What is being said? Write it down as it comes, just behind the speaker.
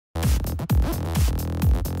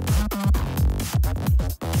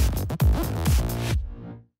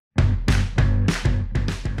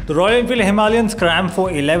The Royal Enfield Himalayan Scram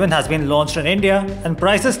 411 has been launched in India and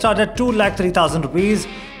prices start at 2,03,000 rupees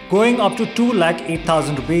going up to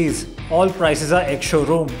 2,08,000 rupees. All prices are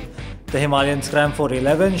ex-showroom. The Himalayan Scram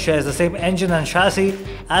 411 shares the same engine and chassis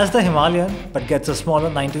as the Himalayan but gets a smaller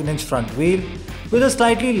 19-inch front wheel with a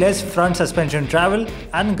slightly less front suspension travel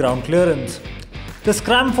and ground clearance. The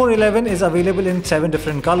Scram 411 is available in 7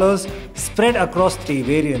 different colors spread across 3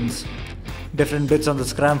 variants. Different bits on the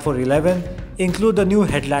Scram 411 include the new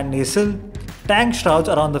headland nacelle, tank shrouds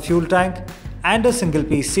around the fuel tank, and a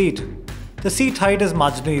single-piece seat. The seat height is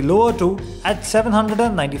marginally lower too at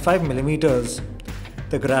 795mm.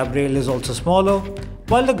 The grab rail is also smaller,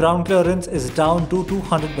 while the ground clearance is down to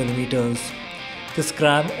 200mm. The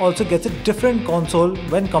Scram also gets a different console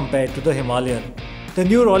when compared to the Himalayan. The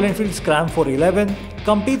new Royal Enfield Scram 411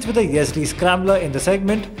 competes with the Yesley Scrambler in the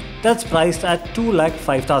segment that's priced at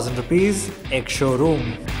 2,05,000 rupees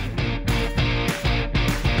ex-showroom.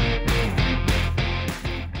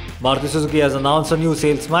 Maruti Suzuki has announced a new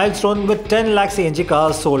sales milestone with 10 lakh CNG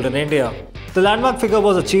cars sold in India. The landmark figure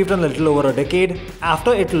was achieved in a little over a decade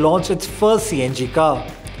after it launched its first CNG car.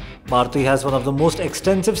 Maruti has one of the most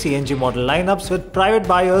extensive CNG model lineups with private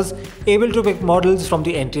buyers able to pick models from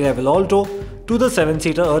the entry-level Alto to the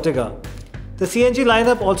 7-seater Ertiga. The CNG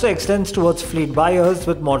lineup also extends towards fleet buyers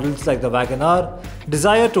with models like the Wagon-R,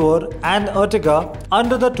 Desire Tour and Ertiga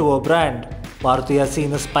under the Tour brand. Maruti has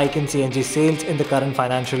seen a spike in CNG sales in the current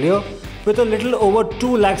financial year with a little over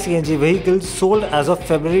 2 lakh CNG vehicles sold as of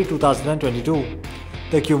February 2022.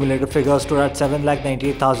 The cumulative figure stood at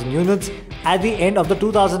 7,98,000 units at the end of the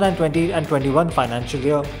 2020 and 21 financial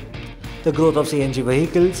year. The growth of CNG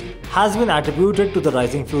vehicles has been attributed to the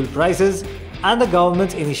rising fuel prices and the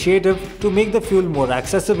government's initiative to make the fuel more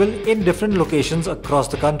accessible in different locations across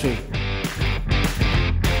the country.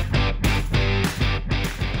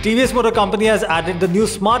 TVS Motor Company has added the new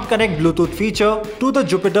Smart Connect Bluetooth feature to the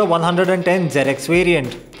Jupiter 110 ZX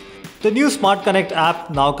variant. The new Smart Connect app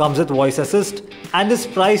now comes with voice assist and is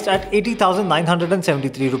priced at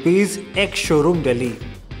 80,973 rupees ex-showroom Delhi.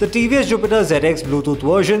 The TVS Jupiter ZX Bluetooth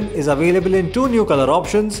version is available in 2 new color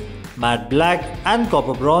options, matte black and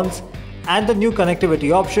copper bronze, and the new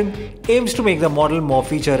connectivity option aims to make the model more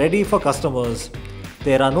feature ready for customers.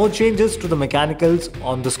 There are no changes to the mechanicals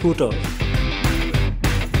on the scooter.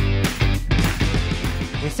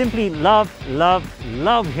 We simply love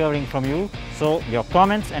hearing from you. So your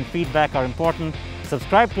comments and feedback are important.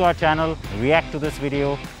 Subscribe to our channel, react to this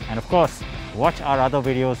video, and of course, watch our other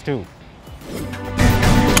videos too.